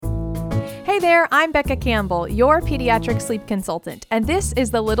Hey there, I'm Becca Campbell, your pediatric sleep consultant, and this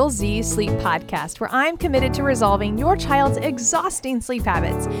is the Little Z Sleep Podcast, where I'm committed to resolving your child's exhausting sleep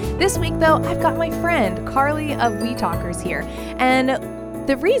habits. This week, though, I've got my friend Carly of We Talkers here, and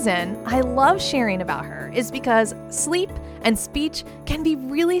the reason I love sharing about her is because sleep and speech can be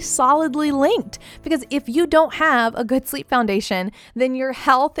really solidly linked, because if you don't have a good sleep foundation, then your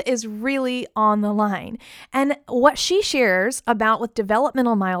health is really on the line. And what she shares about with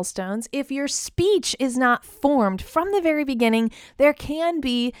developmental milestones, if your speech is not formed from the very beginning, there can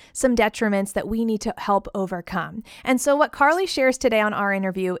be some detriments that we need to help overcome. And so what Carly shares today on our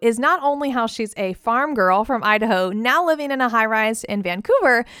interview is not only how she's a farm girl from Idaho, now living in a high-rise in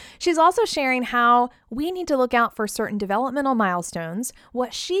Vancouver, she's also sharing how we need to look out for certain developmental milestones,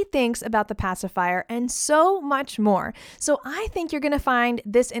 what she thinks about the pacifier, and so much more. So I think you're going to find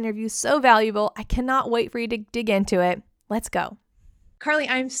this interview so valuable. I cannot wait for you to dig into it. Let's go. Carly,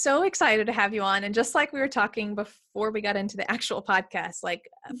 I'm so excited to have you on. And just like we were talking before we got into the actual podcast, like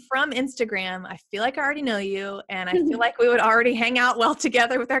from Instagram, I feel like I already know you, and I feel like we would already hang out well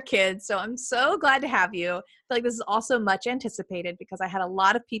together with our kids. So I'm so glad to have you. I feel like this is also much anticipated because I had a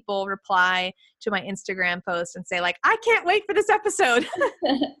lot of people reply to my Instagram post and say like, I can't wait for this episode.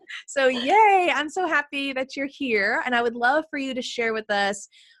 So yay, I'm so happy that you're here. And I would love for you to share with us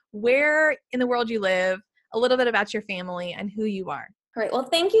where in the world you live, a little bit about your family and who you are. All right. Well,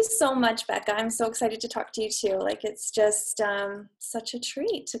 thank you so much, Becca. I'm so excited to talk to you too. Like, it's just such a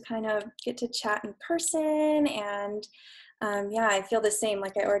treat to kind of get to chat in person. And yeah, I feel the same.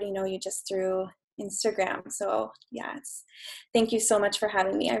 Like I already know you just through Instagram. So yeah, thank you so much for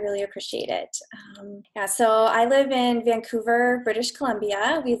having me. I really appreciate it. Yeah, so I live in Vancouver, British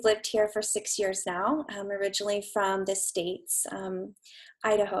Columbia. We've lived here for 6 years now. I'm originally from the States.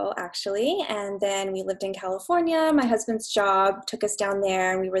 Idaho, actually, and then we lived in California. My husband's job took us down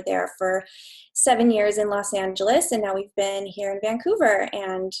there, and we were there for 7 years in Los Angeles, and now we've been here in Vancouver,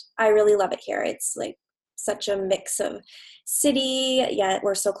 and I really love it here. It's like such a mix of city, yet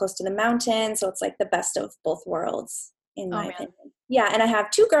we're so close to the mountains, so it's like the best of both worlds, in my opinion. Yeah, and I have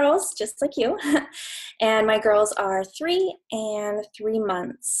 2 girls, just like you, and my girls are 3 and 3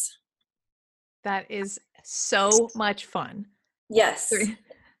 months. That is so much fun. Yes.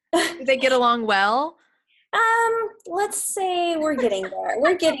 Do they get along well? Let's say we're getting there.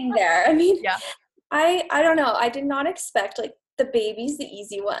 We're getting there. I mean, yeah. I don't know. I did not expect like the baby's the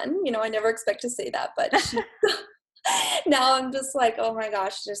easy one. You know, I never expect to say that, but now I'm just like, oh my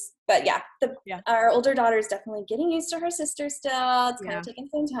gosh, but yeah, our older daughter is definitely getting used to her sister still. It's kind of taking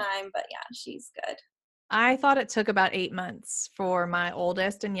some time, but yeah, she's good. I thought it took about 8 months for my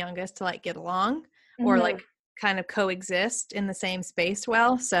oldest and youngest to like get along or like kind of coexist in the same space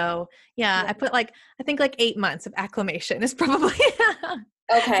well. So yeah. I put I think 8 months of acclimation is probably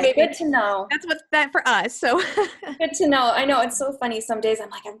okay. Good to know. That's what's that for us. So good to know. I know it's so funny. Some days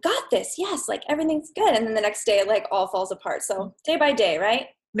I'm like, I've got this. Yes. Like everything's good. And then the next day it like all falls apart. So day by day, right?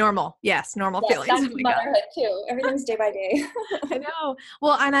 Normal. Yes. Normal feelings. That's motherhood too. Everything's day by day. I know.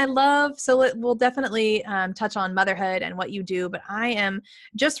 Well, and I love, so we'll definitely touch on motherhood and what you do, but I am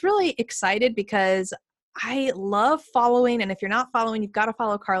just really excited because I love following, and if you're not following, you've got to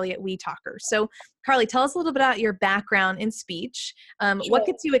follow Carly at We Talkers. So Carly, tell us a little bit about your background in speech. Sure. What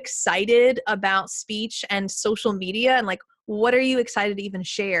gets you excited about speech and social media? And what are you excited to even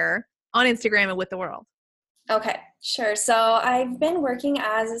share on Instagram and with the world? Okay, sure. So I've been working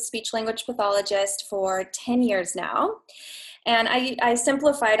as a speech language pathologist for 10 years now. And I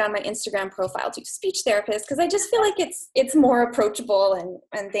simplified on my Instagram profile to speech therapist because I just feel like it's more approachable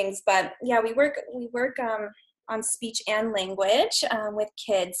and things. But yeah, we work on speech and language with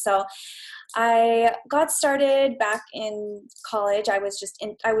kids. So I got started back in college. I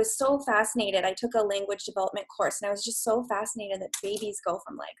was so fascinated. I took a language development course, and I was just so fascinated that babies go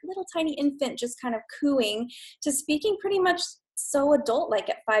from like little tiny infant just kind of cooing to speaking pretty much so adult-like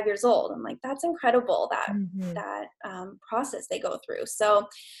at 5 years old. I'm like, that's incredible that process they go through. So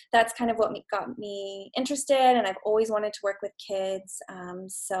that's kind of what got me interested, and I've always wanted to work with kids.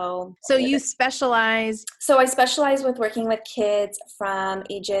 So you specialize? So I specialize with working with kids from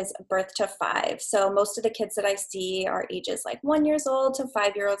ages birth to 5. So most of the kids that I see are ages like 1 year old to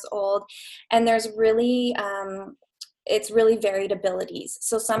 5 years old, and there's really it's really varied abilities.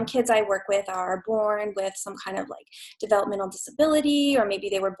 So some kids I work with are born with some kind of like developmental disability, or maybe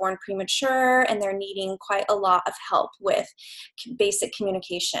they were born premature and they're needing quite a lot of help with basic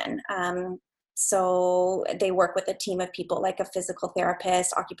communication. So they work with a team of people like a physical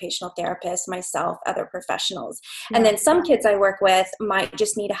therapist, occupational therapist, myself, other professionals. Yeah. And then some kids I work with might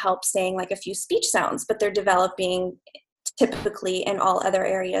just need help saying like a few speech sounds, but they're developing typically in all other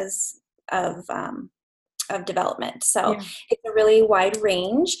areas of development. So Yeah. it's a really wide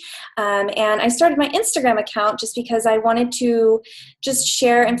range. And I started my Instagram account just because I wanted to just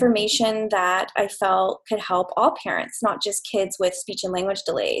share information that I felt could help all parents, not just kids with speech and language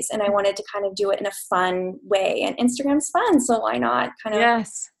delays. And I wanted to kind of do it in a fun way. And Instagram's fun, so why not kind of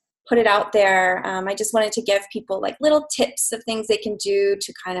Yes. put it out there? I just wanted to give people like little tips of things they can do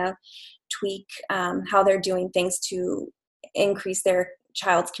to kind of tweak how they're doing things to increase their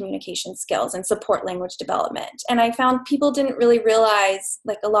child's communication skills and support language development. And I found people didn't really realize,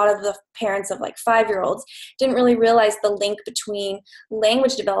 like a lot of the parents of like 5-year-olds didn't really realize the link between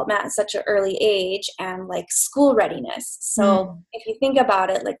language development at such an early age and like school readiness. So if you think about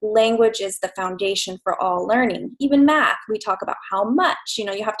it, like language is the foundation for all learning. Even math, we talk about how much,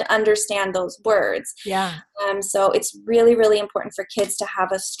 you have to understand those words. Yeah. So it's really, really important for kids to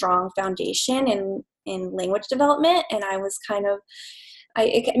have a strong foundation in language development. And I was kind of,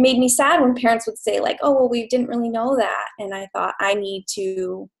 it made me sad when parents would say like, oh, well, we didn't really know that. And I thought, I need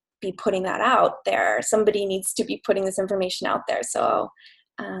to be putting that out there. Somebody needs to be putting this information out there. So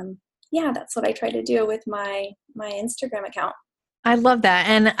that's what I try to do with my Instagram account. I love that.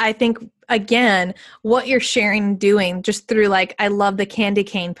 And I think, again, what you're sharing and doing just through like, I love the candy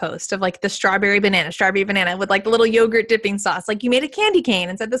cane post of like the strawberry banana with like the little yogurt dipping sauce. Like you made a candy cane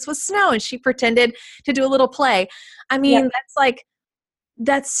and said this was snow and she pretended to do a little play. I mean,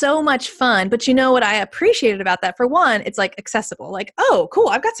 that's so much fun. But you know what I appreciated about that? For one, it's like accessible. Like, oh, cool.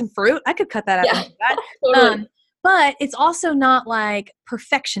 I've got some fruit. I could cut that up and do that. Totally. But it's also not like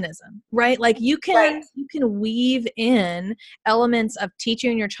perfectionism, right? Like you can weave in elements of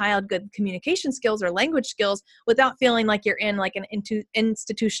teaching your child good communication skills or language skills without feeling like you're in like an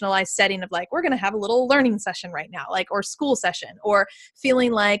institutionalized setting of like, we're going to have a little learning session right now, like, or school session, or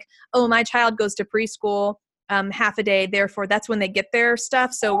feeling like, oh, my child goes to preschool half a day, therefore that's when they get their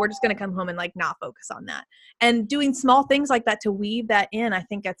stuff. So we're just going to come home and like not focus on that. And doing small things like that to weave that in, I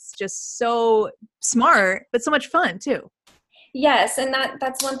think that's just so smart, but so much fun too. Yes. And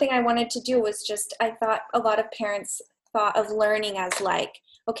that's one thing I wanted to do was just, I thought a lot of parents thought of learning as like,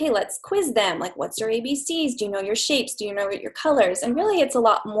 okay, let's quiz them. Like, what's your ABCs? Do you know your shapes? Do you know your colors? And really it's a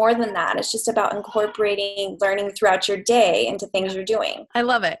lot more than that. It's just about incorporating learning throughout your day into things you're doing. I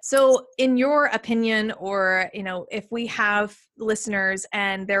love it. So in your opinion, or, if we have listeners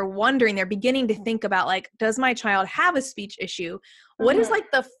and they're wondering, they're beginning to think about like, does my child have a speech issue? What is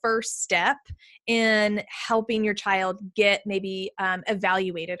like the first step in helping your child get maybe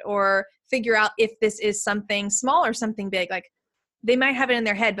evaluated or figure out if this is something small or something big? Like, they might have it in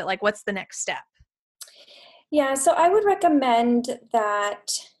their head, but like, what's the next step? Yeah, so I would recommend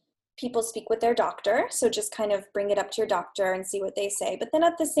that people speak with their doctor. So just kind of bring it up to your doctor and see what they say. But then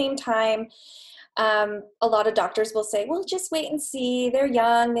at the same time, a lot of doctors will say, well, just wait and see. They're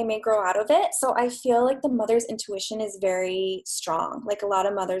young. They may grow out of it. So I feel like the mother's intuition is very strong. Like a lot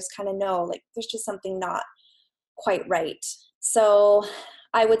of mothers kind of know, like there's just something not quite right. So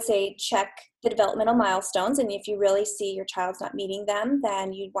I would say check the developmental milestones. And if you really see your child's not meeting them,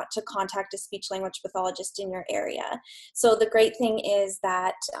 then you'd want to contact a speech language pathologist in your area. So the great thing is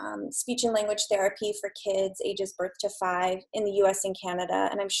that speech and language therapy for kids ages birth to 5 in the US and Canada,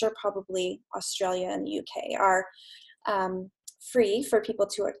 and I'm sure probably Australia and the UK are free for people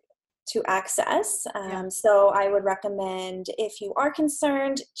to access. So I would recommend, if you are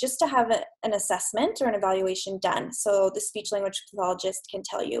concerned, just to have an assessment or an evaluation done. So the speech language pathologist can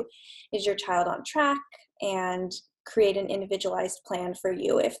tell you, is your child on track, and create an individualized plan for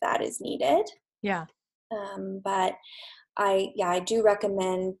you if that is needed. Yeah. But I do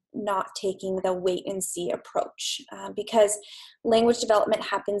recommend not taking the wait and see approach because language development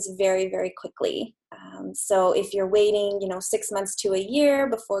happens very, very quickly. So if you're waiting, 6 months to a year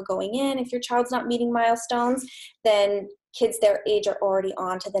before going in, if your child's not meeting milestones, then kids their age are already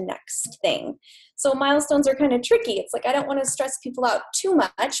on to the next thing. So milestones are kind of tricky. It's like, I don't want to stress people out too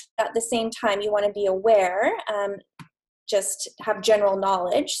much, but at the same time, you want to be aware, just have general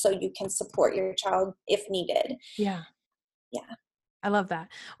knowledge so you can support your child if needed. Yeah. Yeah. I love that.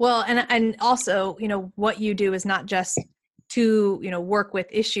 Well, and also, what you do is not just to, work with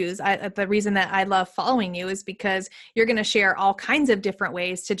issues. The reason that I love following you is because you're going to share all kinds of different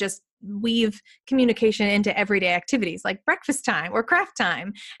ways to just weave communication into everyday activities like breakfast time or craft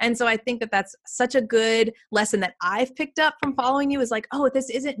time. And so I think that that's such a good lesson that I've picked up from following you, is like, oh, this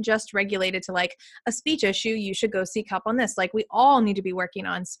isn't just regulated to like a speech issue. You should go seek help on this. Like, we all need to be working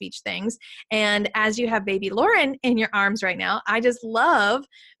on speech things. And as you have baby Lauren in your arms right now, I just love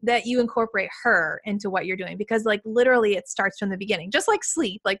that you incorporate her into what you're doing, because like literally it starts from the beginning, just like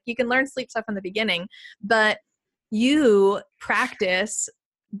sleep. Like you can learn sleep stuff from the beginning, but you practice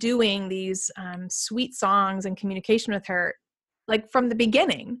doing these sweet songs and communication with her, like from the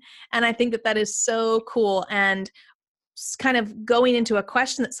beginning. And I think that that is so cool. And kind of going into a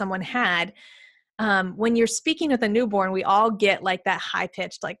question that someone had, when you're speaking with a newborn, we all get like that high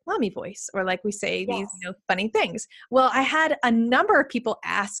pitched, like mommy voice, or like we say these, Yes. funny things. Well, I had a number of people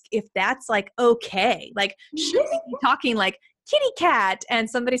ask if that's like okay, like should we be talking like kitty cat? And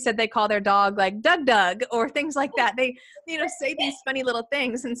somebody said they call their dog like Doug Doug or things like that. They, say these funny little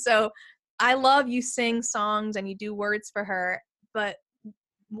things. And so I love you sing songs and you do words for her, but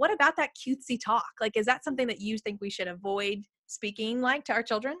what about that cutesy talk? Like, is that something that you think we should avoid speaking like to our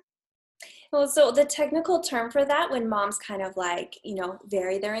children? Well, so the technical term for that, when moms kind of like,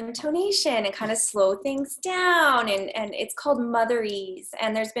 vary their intonation and kind of slow things down, and it's called motherese.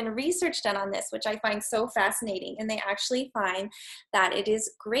 And there's been research done on this, which I find so fascinating. And they actually find that it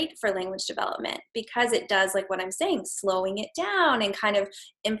is great for language development because it does, like what I'm saying, slowing it down and kind of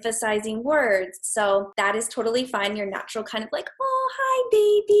emphasizing words. So that is totally fine. Your natural kind of like, oh, hi,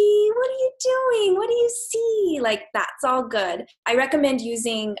 baby. What are you doing? What do you see? Like, that's all good. I recommend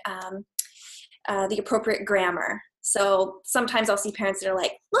using the appropriate grammar. So sometimes I'll see parents that are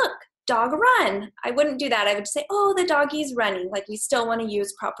like, look, dog run. I wouldn't do that. I would say, oh, the doggie's running. Like, we still want to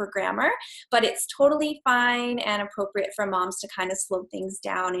use proper grammar, but it's totally fine and appropriate for moms to kind of slow things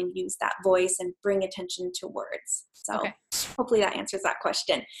down and use that voice and bring attention to words. So hopefully that answers that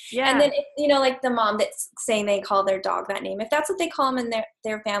question. Yeah. And then, like the mom that's saying they call their dog that name, if that's what they call them in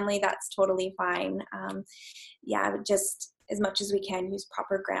their family, that's totally fine. I would just, as much as we can, use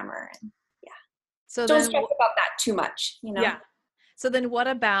proper grammar. And so don't stress about that too much, Yeah. So then what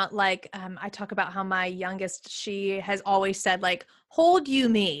about like, I talk about how my youngest, she has always said like, hold you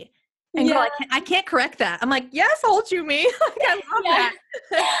me. And girl, I can't correct that. I'm like, yes, hold you me. Like, I love that.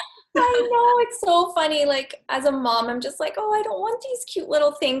 I know, it's so funny. Like, as a mom, I'm just like, oh, I don't want these cute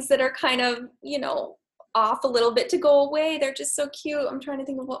little things that are kind of, off a little bit to go away. They're just so cute. I'm trying to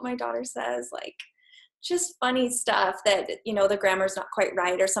think of what my daughter says, like just funny stuff that, the grammar's not quite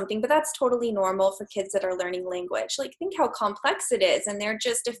right or something, but that's totally normal for kids that are learning language. Like, think how complex it is. And they're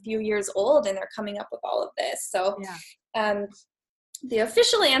just a few years old and they're coming up with all of this. So, the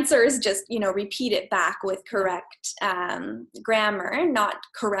official answer is just, repeat it back with correct grammar and not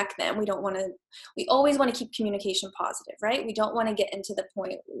correct them. We always want to keep communication positive, right? We don't want to get into the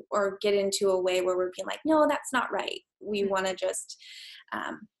point or get into a way where we're being like, no, that's not right. We want to just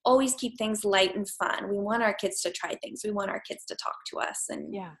always keep things light and fun. We want our kids to try things. We want our kids to talk to us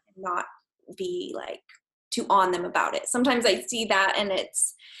and not be like too on them about it. Sometimes I see that and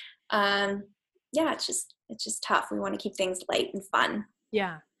it's, it's just tough. We want to keep things light and fun.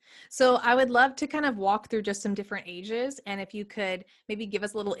 Yeah. So I would love to kind of walk through just some different ages. And if you could maybe give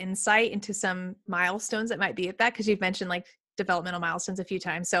us a little insight into some milestones that might be at that, because you've mentioned like developmental milestones a few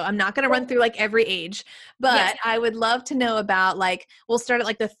times. So I'm not going to run through like every age, but I would love to know about like, we'll start at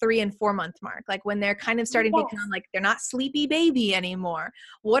like the 3 and 4 month mark, like when they're kind of starting to become like, they're not sleepy baby anymore.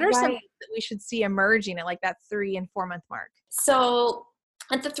 What are some things that we should see emerging at like that 3 and 4 month mark? So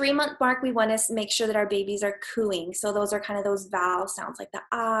at the 3 month mark, we want to make sure that our babies are cooing. So those are kind of those vowel sounds like the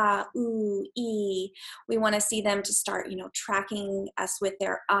ah, ooh, ee. We want to see them to start, tracking us with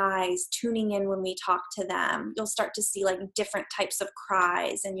their eyes, tuning in when we talk to them. You'll start to see like different types of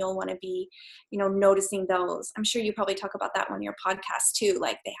cries and you'll want to be, noticing those. I'm sure you probably talk about that on your podcast too.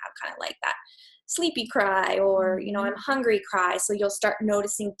 Like they have kind of like that sleepy cry or, I'm hungry cry. So you'll start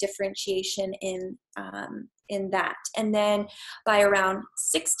noticing differentiation in that. And then by around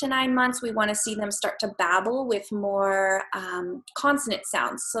 6 to 9 months, we want to see them start to babble with more consonant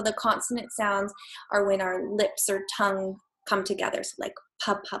sounds. So the consonant sounds are when our lips or tongue come together. So like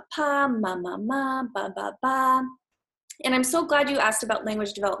pa, pa, pa, ma, ma, ma, ba, ba, ba. And I'm so glad you asked about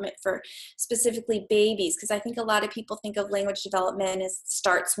language development for specifically babies, because I think a lot of people think of language development as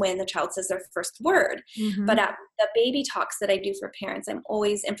starts when the child says their first word. Mm-hmm. But at the baby talks that I do for parents, I'm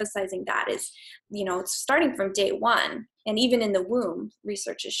always emphasizing that is, it's starting from day one. And even in the womb,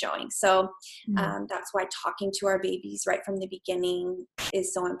 research is showing. So that's why talking to our babies right from the beginning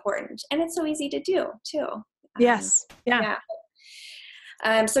is so important. And it's so easy to do, too. Yes. Yeah.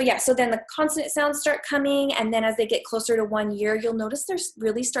 So then the consonant sounds start coming, and then as they get closer to 1 year, you'll notice they're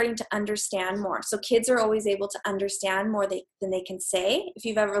really starting to understand more. So kids are always able to understand more than they can say. If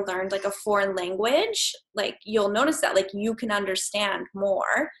you've ever learned like a foreign language, like you'll notice that like you can understand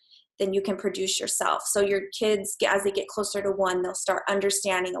more than you can produce yourself. So your kids, as they get closer to 1, they'll start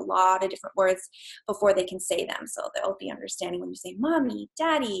understanding a lot of different words before they can say them. So they'll be understanding when you say mommy,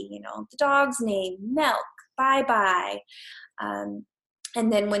 daddy, the dog's name, milk, bye-bye. And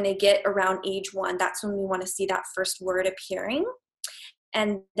then when they get around age 1, that's when we want to see that first word appearing.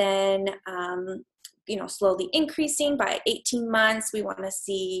 And then, slowly increasing by 18 months, we want to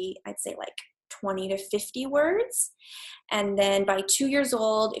see, I'd say like 20 to 50 words. And then by 2 years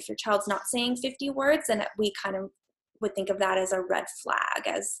old, if your child's not saying 50 words, then we kind of would think of that as a red flag,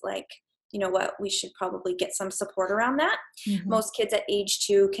 as like, you know what, we should probably get some support around that. Mm-hmm. Most kids at age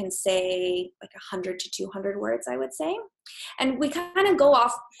 2 can say like 100 to 200 words, I would say. And we kind of go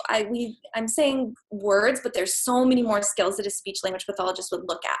off, I'm saying words, but there's so many more skills that a speech language pathologist would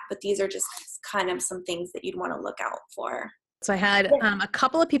look at. But these are just kind of some things that you'd want to look out for. So I had a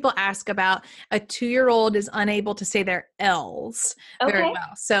couple of people ask about a 2-year-old is unable to say their L's very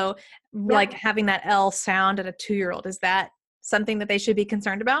well. So like having that L sound at a 2-year-old, is that something that they should be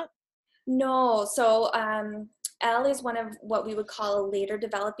concerned about? No. So L is one of what we would call a later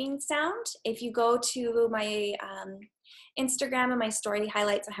developing sound. If you go to my Instagram and my story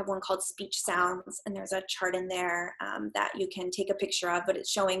highlights, I have one called Speech Sounds, and there's a chart in there that you can take a picture of, but it's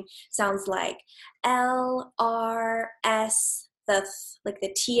showing sounds like L, R, S, like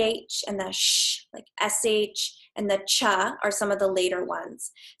the TH, and the sh, like SH, and the cha are some of the later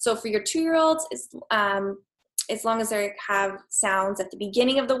ones. So for your 2-year-olds, as long as they have sounds at the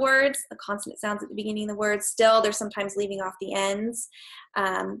beginning of the words, the consonant sounds at the beginning of the words, still they're sometimes leaving off the ends,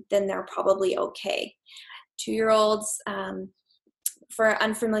 then they're probably okay. 2-year-olds, for an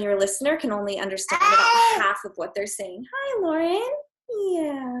unfamiliar listener, can only understand about half of what they're saying. Hi, Lauren.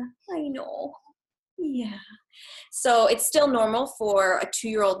 Yeah, I know. Yeah. So it's still normal for a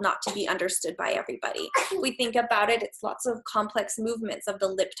 2-year-old not to be understood by everybody. If we think about it, it's lots of complex movements of the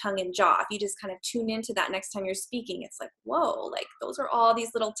lip, tongue, and jaw. If you just kind of tune into that next time you're speaking, it's like, whoa, like those are all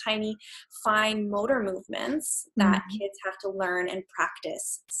these little tiny fine motor movements that kids have to learn and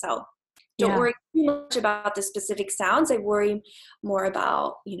practice. So don't worry too much about the specific sounds. I worry more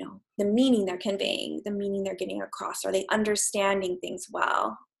about, the meaning they're conveying, the meaning they're getting across. Are they understanding things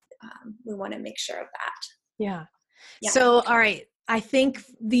well? We want to make sure of that. Yeah. So, all right. I think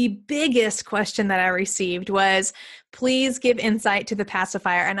the biggest question that I received was, please give insight to the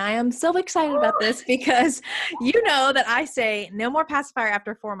pacifier. And I am so excited about this because you know that I say no more pacifier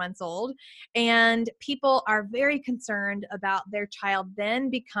after 4 months old. And people are very concerned about their child then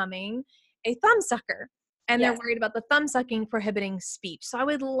becoming a thumb sucker. And they're worried about the thumb sucking prohibiting speech. So I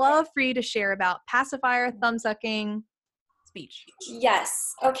would love for you to share about pacifier, thumb sucking, speech.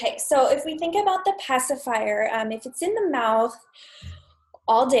 Yes. Okay. So if we think about the pacifier, if it's in the mouth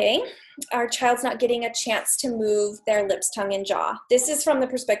all day, our child's not getting a chance to move their lips, tongue, and jaw. This is from the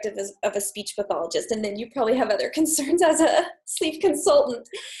perspective of a speech pathologist, and then you probably have other concerns as a sleep consultant.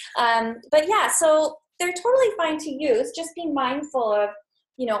 But yeah, so they're totally fine to use. Just be mindful of,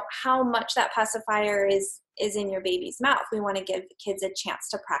 how much that pacifier is in your baby's mouth. We want to give kids a chance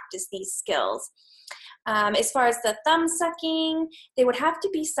to practice these skills. As far as the thumb sucking, they would have to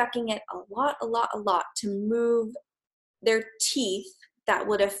be sucking it a lot to move their teeth that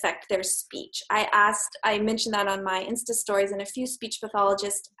would affect their speech. I mentioned that on my Insta stories, and a few speech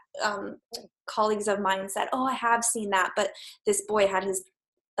pathologist colleagues of mine said, oh, I have seen that, but this boy had his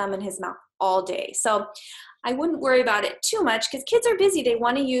thumb in his mouth all day. So I wouldn't worry about it too much because kids are busy. They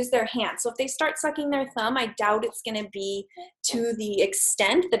want to use their hands. So if they start sucking their thumb, I doubt it's going to be to the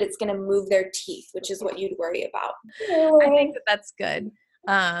extent that it's going to move their teeth, which is what you'd worry about. I think that's good.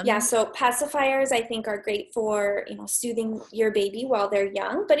 So pacifiers, I think, are great for, soothing your baby while they're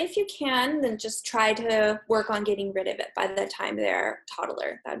young. But if you can, then just try to work on getting rid of it by the time they're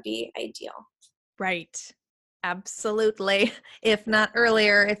toddler. That'd be ideal. Right. Absolutely. If not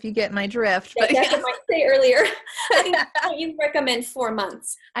earlier, if you get my drift. But yes, I might say earlier. I think you recommend 4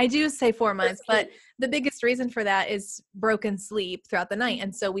 months. I do say 4 months, but the biggest reason for that is broken sleep throughout the night.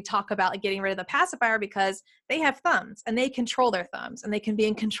 And so we talk about getting rid of the pacifier because they have thumbs and they control their thumbs and they can be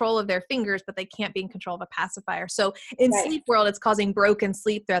in control of their fingers, but they can't be in control of a pacifier. So in sleep world, it's causing broken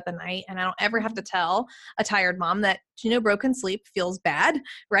sleep throughout the night. And I don't ever have to tell a tired mom that, broken sleep feels bad,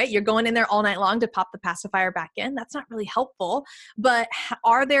 right? You're going in there all night long to pop the pacifier back in. That's not really helpful. But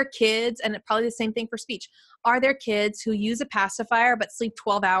are there kids, and probably the same thing for speech, are there kids who use a pacifier but sleep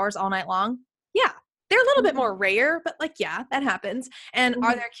 12 hours all night long? Yeah. They're a little bit more rare, but that happens. And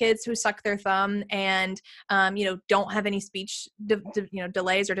are there kids who suck their thumb and, don't have any speech,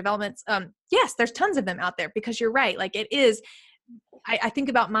 delays or developments? Yes, there's tons of them out there because you're right. It is, I think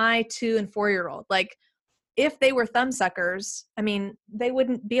about my 2 and 4-year-old, if they were thumb suckers, they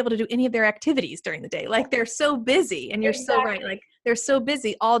wouldn't be able to do any of their activities during the day. They're so busy, and you're so right. They're so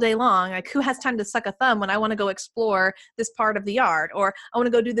busy all day long. Who has time to suck a thumb when I want to go explore this part of the yard, or I want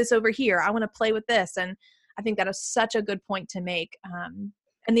to go do this over here. I want to play with this. And I think that is such a good point to make.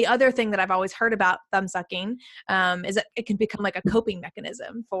 And the other thing that I've always heard about thumb sucking is that it can become like a coping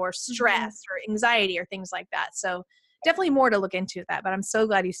mechanism for stress or anxiety or things like that. So definitely more to look into that, but I'm so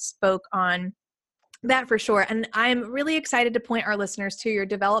glad you spoke on that for sure. And I'm really excited to point our listeners to your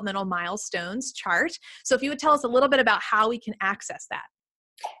developmental milestones chart. So if you would tell us a little bit about how we can access that.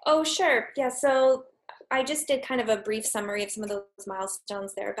 Oh, sure. Yeah. So I just did kind of a brief summary of some of those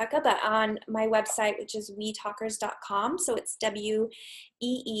milestones there, Becca, but on my website, which is wetalkers.com. So it's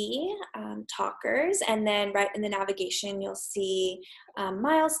WEE Talkers. And then right in the navigation, you'll see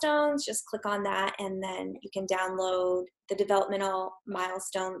milestones. Just click on that. And then you can download the developmental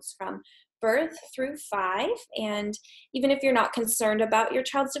milestones from birth through 5. And even if you're not concerned about your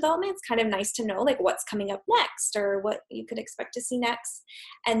child's development, it's kind of nice to know like what's coming up next or what you could expect to see next.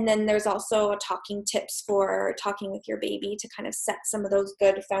 And then there's also talking tips for talking with your baby to kind of set some of those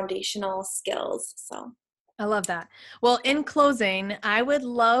good foundational skills. So I love that. Well, in closing, I would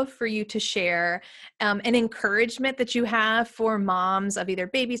love for you to share an encouragement that you have for moms of either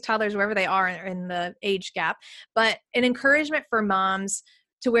babies, toddlers, wherever they are in the age gap, but an encouragement for moms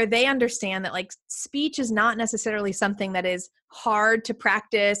to where they understand that like speech is not necessarily something that is hard to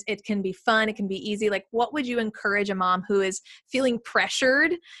practice. It can be fun. It can be easy. Like what would you encourage a mom who is feeling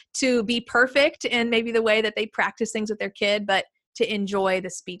pressured to be perfect in maybe the way that they practice things with their kid, but to enjoy the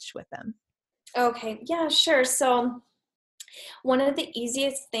speech with them? Okay. Yeah, sure. So one of the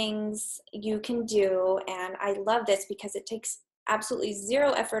easiest things you can do, and I love this because it takes absolutely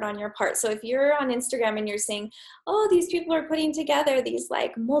zero effort on your part. So if you're on Instagram and you're saying, oh, these people are putting together these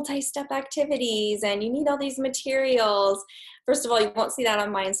like multi-step activities and you need all these materials. First of all, you won't see that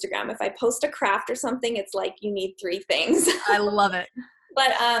on my Instagram. If I post a craft or something, it's like you need 3 things. I love it.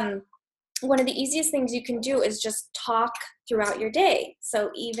 But one of the easiest things you can do is just talk throughout your day. So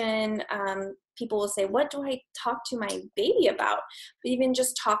even people will say, what do I talk to my baby about? But even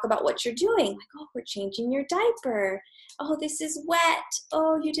just talk about what you're doing. Like, oh, we're changing your diaper. Oh, this is wet.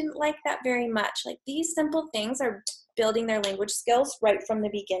 Oh, you didn't like that very much. Like these simple things are building their language skills right from the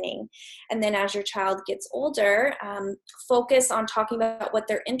beginning. And then as your child gets older, focus on talking about what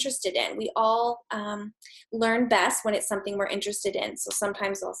they're interested in. We all learn best when it's something we're interested in. So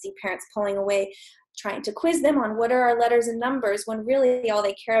sometimes I'll see parents pulling away, trying to quiz them on what are our letters and numbers when really all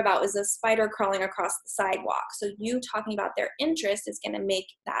they care about is a spider crawling across the sidewalk. So you talking about their interest is going to make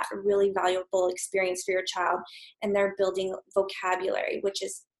that a really valuable experience for your child, and they're building vocabulary, which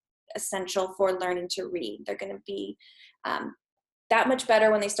is essential for learning to read. They're going to be that much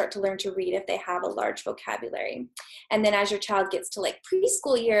better when they start to learn to read if they have a large vocabulary. And then as your child gets to like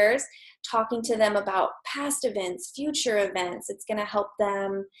preschool years, talking to them about past events, future events, it's going to help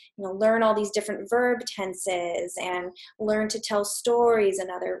them, learn all these different verb tenses and learn to tell stories,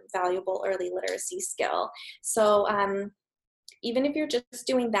 another valuable early literacy skill. So even if you're just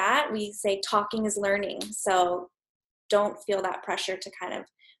doing that, we say talking is learning. So don't feel that pressure to kind of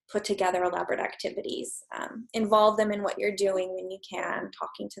put together elaborate activities. Involve them in what you're doing when you can.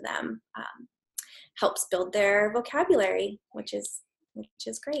 Talking to them helps build their vocabulary, which is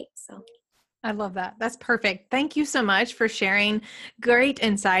great. So I love that. That's perfect. Thank you so much for sharing great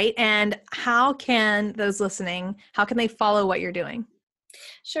insight. And how can those listening, how can they follow what you're doing?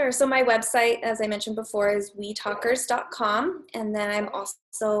 Sure. So my website, as I mentioned before, is wetalkers.com. And then I'm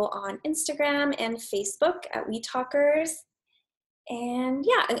also on Instagram and Facebook at wetalkers. And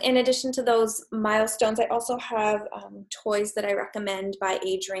yeah, in addition to those milestones, I also have toys that I recommend by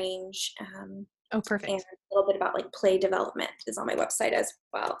age range. Oh, perfect. And a little bit about like play development is on my website as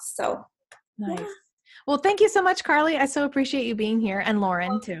well. So nice. Yeah. Well, thank you so much, Carly. I so appreciate you being here, and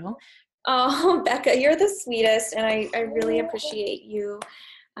Lauren too. Oh, Becca, you're the sweetest. And I really appreciate you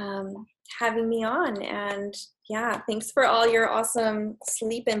having me on. And yeah, thanks for all your awesome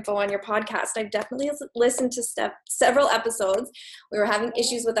sleep info on your podcast. I've definitely listened to several episodes. We were having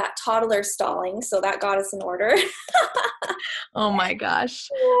issues with that toddler stalling, so that got us in order. Oh my gosh.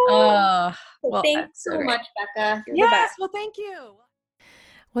 Well, thanks so much, Becca. You're yes, the best. Well, thank you.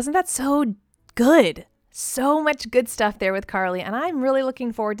 Wasn't that so good? So much good stuff there with Carly, and I'm really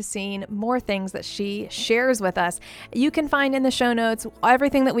looking forward to seeing more things that she shares with us. You can find in the show notes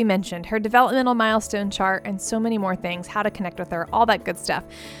everything that we mentioned, her developmental milestone chart, and so many more things, how to connect with her, all that good stuff.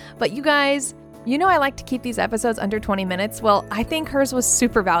 But you guys, I like to keep these episodes under 20 minutes. Well, I think hers was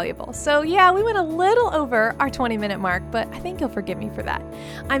super valuable. So yeah, we went a little over our 20-minute mark, but I think you'll forgive me for that.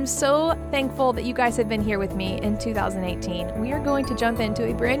 I'm so thankful that you guys have been here with me in 2018. We are going to jump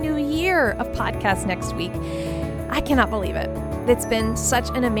into a brand new year of podcasts next week. I cannot believe it. It's been such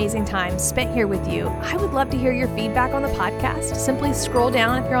an amazing time spent here with you. I would love to hear your feedback on the podcast. Simply scroll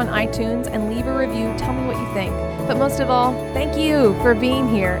down if you're on iTunes and leave a review. Tell me what you think. But most of all, thank you for being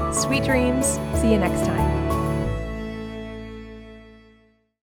here. Sweet dreams. See you next time.